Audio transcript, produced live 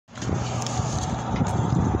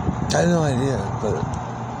I had no idea, but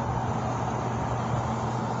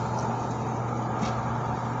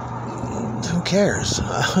who cares?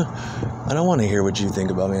 I don't want to hear what you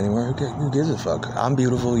think about me anymore. Who gives a fuck? I'm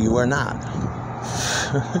beautiful, you are not.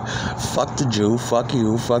 Fuck the Jew, fuck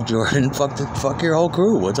you, fuck Jordan, fuck your whole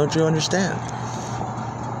crew. What don't you understand?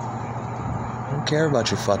 I don't care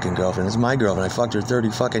about your fucking girlfriend. It's my girlfriend. I fucked her 30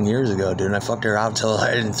 fucking years ago, dude, and I fucked her out till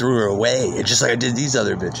I threw her away. It's just like I did these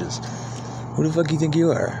other bitches. Who the fuck do you think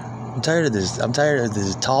you are? I'm tired of this. I'm tired of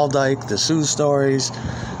this Tall Dyke, the Sue stories.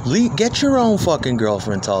 Get your own fucking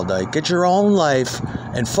girlfriend, Tall Dyke. Get your own life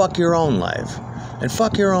and fuck your own life. And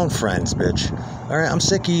fuck your own friends, bitch. Alright, I'm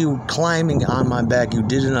sick of you climbing on my back. You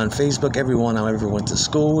did it on Facebook, everyone I ever went to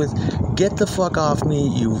school with. Get the fuck off me,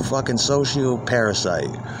 you fucking social parasite.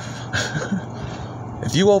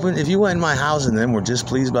 If you went in my house and then were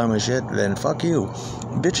displeased by my shit, then fuck you.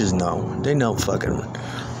 Bitches know. They know fucking.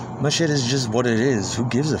 My shit is just what it is. Who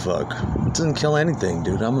gives a fuck? It doesn't kill anything,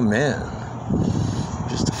 dude. I'm a man.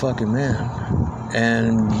 Just a fucking man.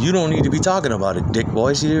 And you don't need to be talking about it, dick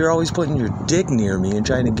boys. You're always putting your dick near me and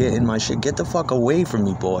trying to get in my shit. Get the fuck away from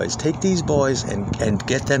me, boys. Take these boys and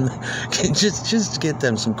get them, just get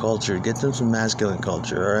them some culture. Get them some masculine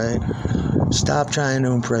culture, alright? Stop trying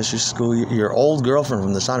to impress your old girlfriend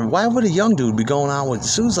from the side. Why would a young dude be going out with,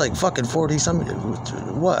 Sue's like fucking 40-something,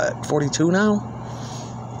 what, 42 now?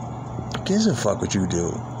 Who gives a fuck what you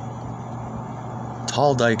do?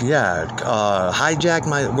 Tall Dyke, yeah, hijacked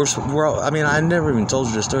my, I mean, I never even told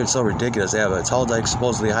you the story, it's so ridiculous, yeah, but Tall Dyke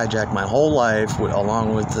supposedly hijacked my whole life,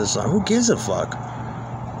 along with this, who gives a fuck?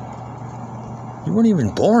 You weren't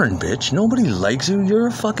even born, bitch, nobody likes you, you're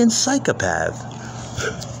a fucking psychopath.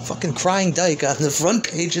 Fucking crying Dyke on the front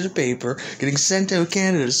page of the paper, getting sent to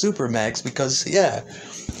Canada Supermax because, yeah,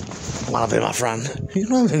 want to be my friend? You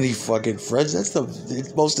don't have any fucking friends. That's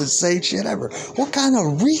the most insane shit ever. What kind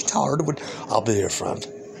of retard would... I'll be your friend.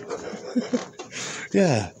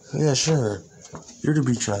 Yeah, sure. You're to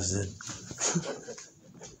be trusted.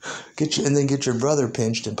 And then get your brother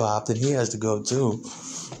pinched and popped, and he has to go too.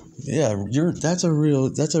 Yeah, that's a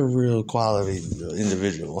real quality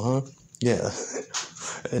individual, huh? Yeah.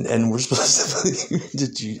 And we're supposed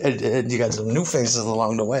to, and you got some new faces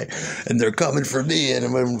along the way, and they're coming for me,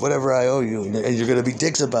 and whatever I owe you, and you're gonna be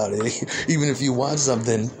dicks about it, even if you want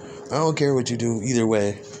something. I don't care what you do either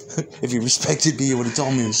way. If you respected me, you would have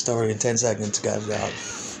told me the story in 10 seconds, got it out.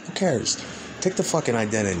 Who cares? Take the fucking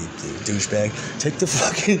identity, douchebag. Take the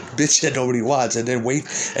fucking bitch that nobody wants, and then wait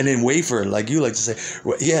for it, like you like to say.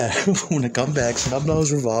 Well, yeah, when I come back,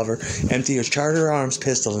 snub-nosed revolver, empty your Charter Arms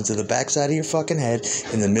pistol into the backside of your fucking head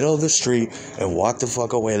in the middle of the street, and walk the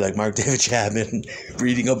fuck away like Mark David Chapman,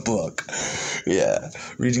 reading a book. Yeah,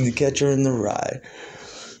 reading The Catcher in the Rye.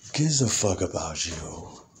 Gives a fuck about you.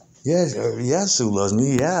 Yeah, Sue loves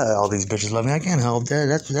me. Yeah, all these bitches love me. I can't help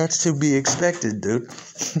that. That's to be expected, dude.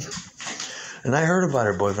 And I heard about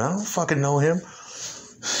her boyfriend. I don't fucking know him.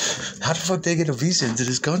 How the fuck they get a visa into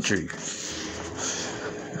this country?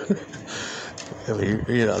 I mean,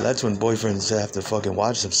 you know, that's when boyfriends have to fucking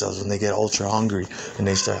watch themselves when they get ultra hungry and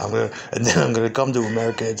they start. I'm gonna come to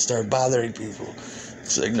America and start bothering people.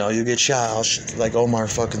 It's like, no, you get shot. Like Omar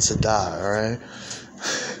fucking Sadat, all right?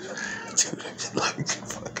 Dude, like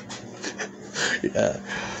fucking yeah,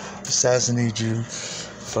 assassinate you.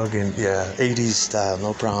 Fucking, yeah, 80s style,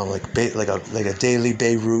 no problem. Like a daily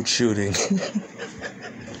Beirut shooting.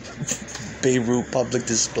 Beirut public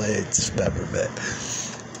display. It's peppermint.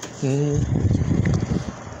 Who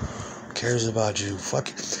cares about you? Fuck.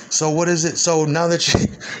 So what is it? So now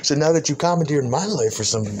that you commandeered my life for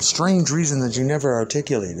some strange reason that you never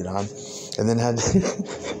articulated on, and then had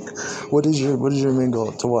what is your main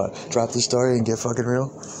goal? To what? Drop the story and get fucking real?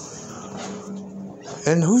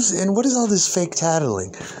 And what is all this fake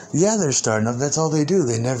tattling? Yeah, they're starting up. That's all they do.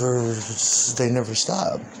 They never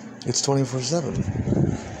stop. It's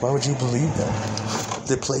 24/7. Why would you believe that?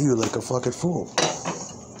 They play you like a fucking fool.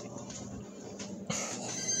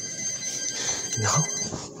 You know?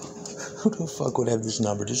 Who the fuck would have this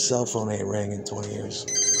number? This cell phone ain't rang in 20 years.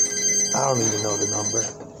 I don't even know the number.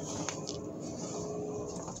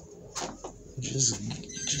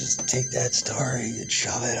 Just take that story and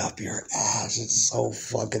shove it up your ass. It's so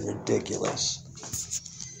fucking ridiculous.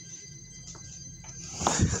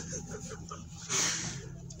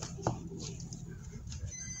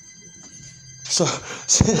 So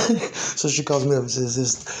she calls me up and says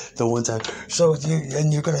this the one time. So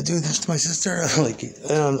you're gonna do this to my sister?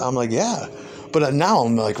 I'm like, yeah. But now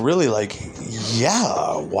I'm like, really, like,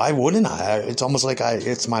 yeah. Why wouldn't I? It's almost like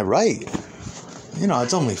it's my right. You know,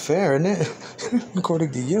 it's only fair, isn't it?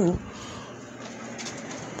 According to you.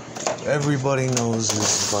 Everybody knows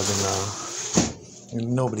this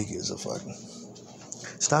fucking, nobody gives a fuck.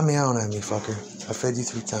 Stop meowing at me, fucker. I fed you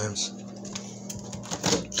 3 times.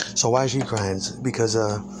 So why is she crying? Because,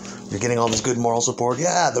 you're getting all this good moral support.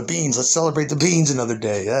 Yeah, the beans. Let's celebrate the beans another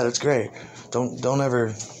day. Yeah, that's great. Don't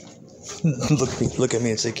ever look at me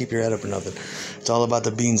and say keep your head up or nothing. It's all about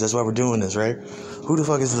the beans. That's why we're doing this, right? Who the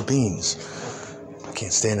fuck is the beans? I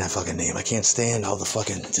can't stand that fucking name. I can't stand all the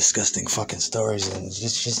fucking disgusting fucking stories and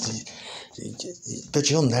bitch,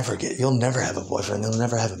 you'll never have a boyfriend. You'll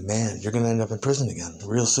never have a man. You're gonna end up in prison again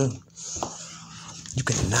real soon. You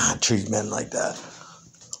cannot treat men like that.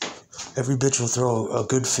 Every bitch will throw a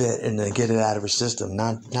good fit and then get it out of her system,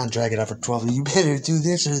 not drag it out for 12. You better do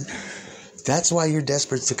this. That's why you're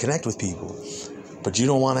desperate to connect with people. But you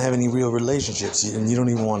don't want to have any real relationships, and you don't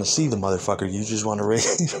even want to see the motherfucker. You just want to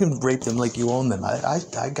rape them like you own them. I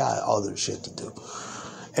got other shit to do.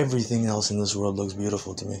 Everything else in this world looks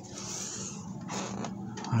beautiful to me.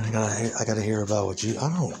 I gotta hear about what you... I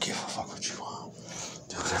don't give a fuck what you want.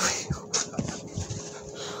 Do whatever you want.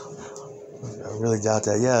 I really doubt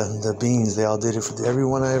that. Yeah, the beans, they all did it. For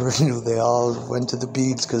everyone I ever knew, they all went to the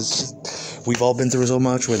beans because we've all been through so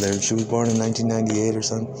much with her. She was born in 1998 or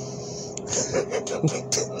something.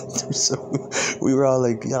 So we were all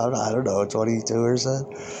like, yeah, I don't know, 22 or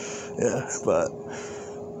something. Yeah, but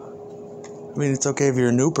I mean, it's okay if you're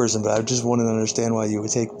a new person, but I just wanted to understand why you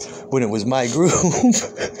would take, when it was my group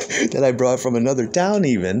that I brought from another town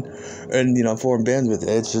even, and, form bands with it.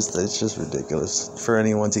 It's just ridiculous for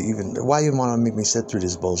anyone to even, why you want to make me sit through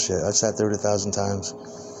this bullshit? I've sat through it 1,000 times,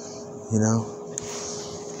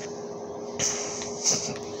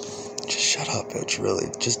 Just shut up, bitch,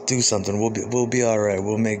 really. Just do something. We'll be all right.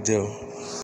 We'll make do.